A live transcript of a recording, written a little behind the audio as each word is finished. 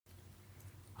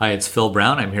Hi, it's Phil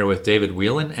Brown. I'm here with David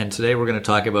Whelan, and today we're going to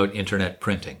talk about internet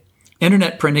printing.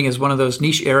 Internet printing is one of those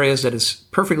niche areas that is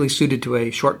perfectly suited to a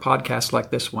short podcast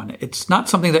like this one. It's not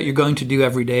something that you're going to do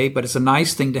every day, but it's a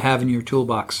nice thing to have in your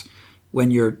toolbox when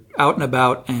you're out and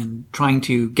about and trying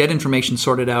to get information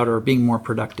sorted out or being more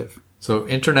productive. So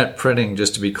internet printing,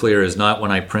 just to be clear, is not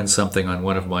when I print something on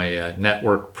one of my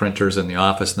network printers in the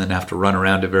office and then have to run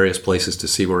around to various places to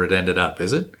see where it ended up,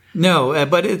 is it? No,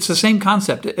 but it's the same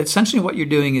concept. Essentially what you're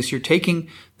doing is you're taking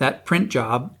that print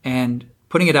job and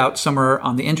putting it out somewhere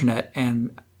on the internet,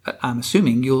 and I'm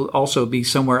assuming you'll also be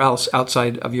somewhere else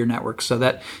outside of your network so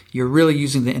that you're really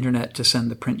using the internet to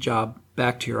send the print job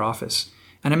back to your office.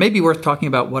 And it may be worth talking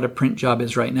about what a print job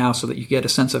is right now so that you get a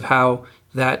sense of how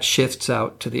that shifts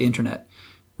out to the internet.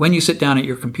 When you sit down at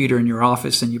your computer in your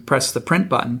office and you press the print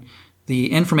button,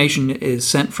 the information is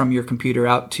sent from your computer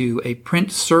out to a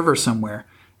print server somewhere.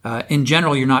 In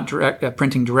general, you're not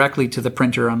printing directly to the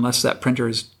printer unless that printer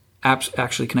is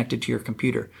actually connected to your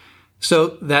computer.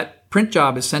 So that print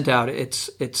job is sent out. It's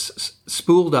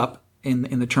spooled up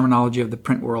in the terminology of the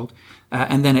print world,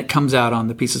 and then it comes out on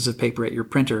the pieces of paper at your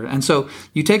printer. And so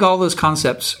you take all those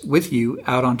concepts with you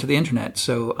out onto the internet.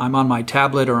 So I'm on my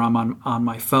tablet or I'm on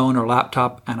my phone or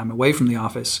laptop and I'm away from the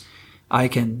office. I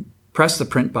can press the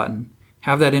print button,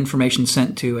 have that information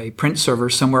sent to a print server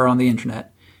somewhere on the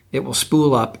internet. It will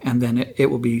spool up, and then it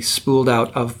will be spooled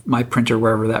out of my printer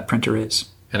wherever that printer is.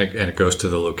 And it goes to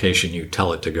the location you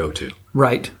tell it to go to.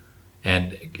 Right.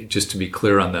 And just to be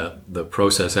clear on the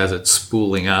process, as it's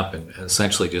spooling up and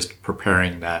essentially just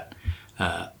preparing that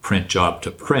print job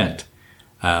to print,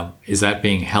 is that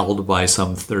being held by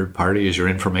some third party? Is your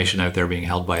information out there being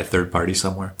held by a third party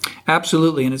somewhere?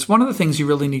 Absolutely. And it's one of the things you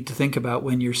really need to think about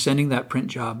when you're sending that print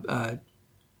job.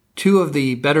 Two of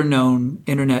the better known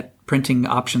internet printing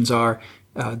options are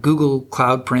Google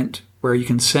Cloud Print, where you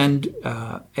can send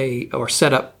or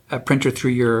set up a printer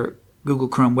through your Google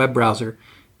Chrome web browser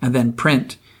and then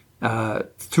print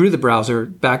through the browser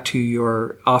back to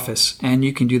your office. And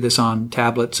you can do this on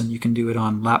tablets and you can do it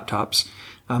on laptops.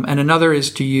 And another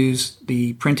is to use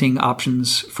the printing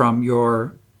options from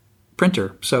your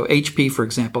printer. So HP, for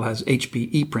example, has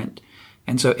HP ePrint.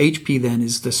 And so HP then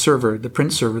is the server, the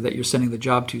print server that you're sending the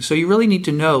job to. So you really need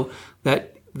to know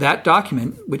that that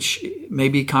document, which may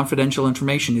be confidential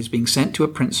information, is being sent to a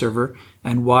print server.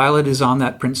 And while it is on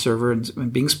that print server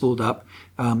and being spooled up,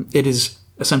 it is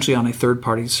essentially on a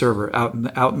third-party server out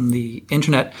in the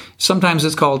internet. Sometimes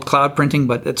it's called cloud printing,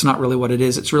 but it's not really what it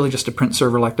is. It's really just a print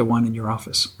server like the one in your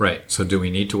office. Right. So do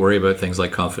we need to worry about things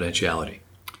like confidentiality?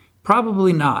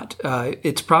 Probably not.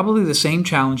 It's probably the same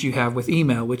challenge you have with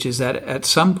email, which is that at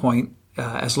some point,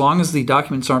 as long as the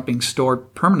documents aren't being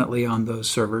stored permanently on those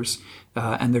servers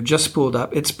and they're just spooled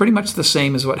up, it's pretty much the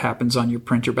same as what happens on your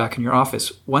printer back in your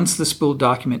office. Once the spooled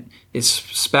document is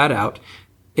spat out,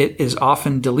 it is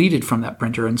often deleted from that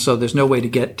printer, and so there's no way to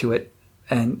get to it.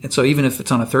 And so even if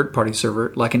it's on a third-party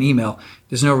server, like an email,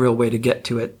 there's no real way to get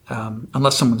to it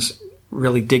unless someone's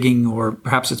really digging, or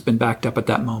perhaps it's been backed up at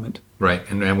that moment. Right,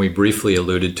 and we briefly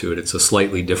alluded to it. It's a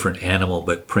slightly different animal,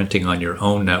 but printing on your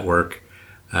own network,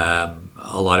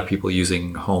 a lot of people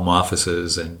using home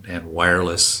offices and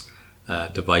wireless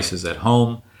devices at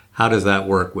home. How does that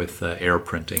work with air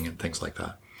printing and things like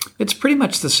that? It's pretty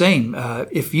much the same.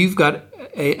 If you've got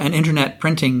an internet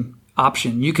printing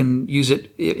option, you can use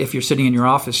it if you're sitting in your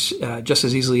office just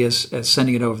as easily as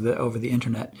sending it over the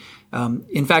internet.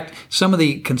 In fact, some of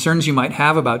the concerns you might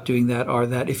have about doing that are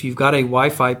that if you've got a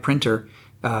Wi-Fi printer,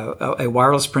 a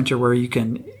wireless printer where you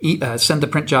can send the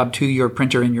print job to your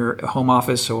printer in your home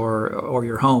office or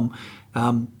your home,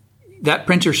 that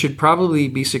printer should probably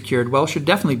be secured, should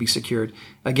definitely be secured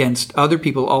against other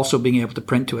people also being able to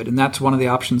print to it. And that's one of the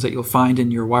options that you'll find in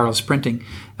your wireless printing,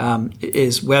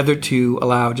 is whether to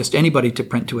allow just anybody to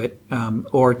print to it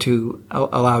or to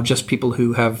allow just people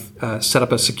who have set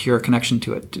up a secure connection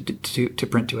to it to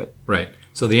print to it. Right.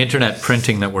 So the internet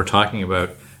printing that we're talking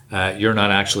about, you're not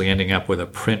actually ending up with a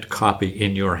print copy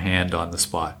in your hand on the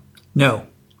spot. No.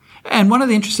 And one of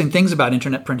the interesting things about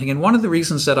internet printing, and one of the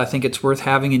reasons that I think it's worth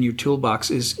having in your toolbox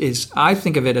is I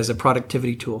think of it as a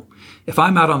productivity tool. If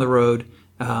I'm out on the road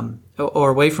or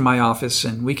away from my office,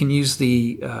 and we can use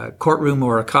the courtroom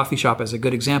or a coffee shop as a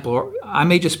good example, or I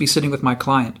may just be sitting with my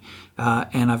client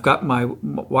and I've got my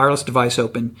wireless device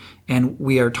open and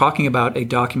we are talking about a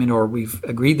document, or we've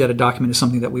agreed that a document is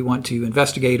something that we want to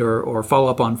investigate or follow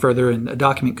up on further. And a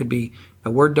document could be a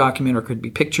Word document or could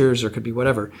be pictures or could be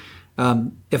whatever.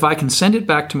 If I can send it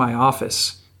back to my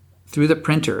office through the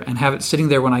printer and have it sitting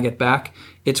there when I get back,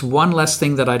 it's one less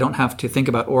thing that I don't have to think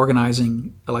about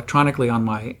organizing electronically on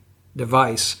my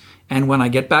device. And when I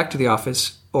get back to the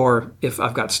office, or if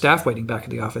I've got staff waiting back at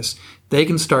the office, they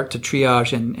can start to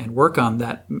triage and work on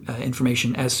that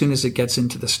information as soon as it gets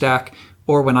into the stack.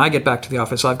 Or when I get back to the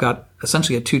office, I've got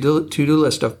essentially a to-do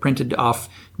list of printed off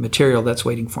material that's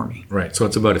waiting for me. Right. So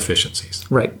it's about efficiencies.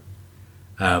 Right.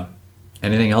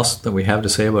 Anything else that we have to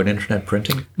say about internet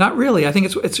printing? Not really. I think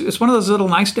it's one of those little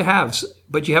nice to haves,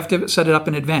 but you have to set it up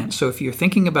in advance. So if you're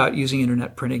thinking about using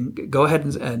internet printing, go ahead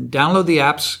and download the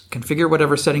apps, configure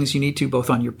whatever settings you need to, both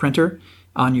on your printer,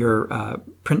 on your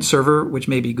print server, which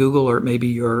may be Google or maybe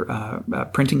your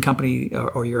printing company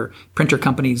or your printer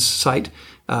company's site,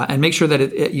 and make sure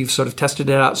that you've sort of tested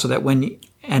it out so that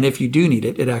and if you do need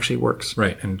it, it actually works.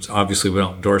 Right. And obviously we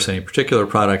don't endorse any particular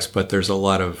products, but there's a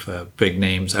lot of big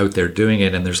names out there doing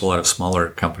it, and there's a lot of smaller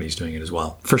companies doing it as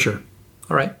well. For sure.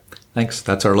 All right. Thanks.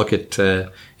 That's our look at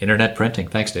internet printing.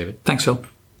 Thanks, David. Thanks, Phil.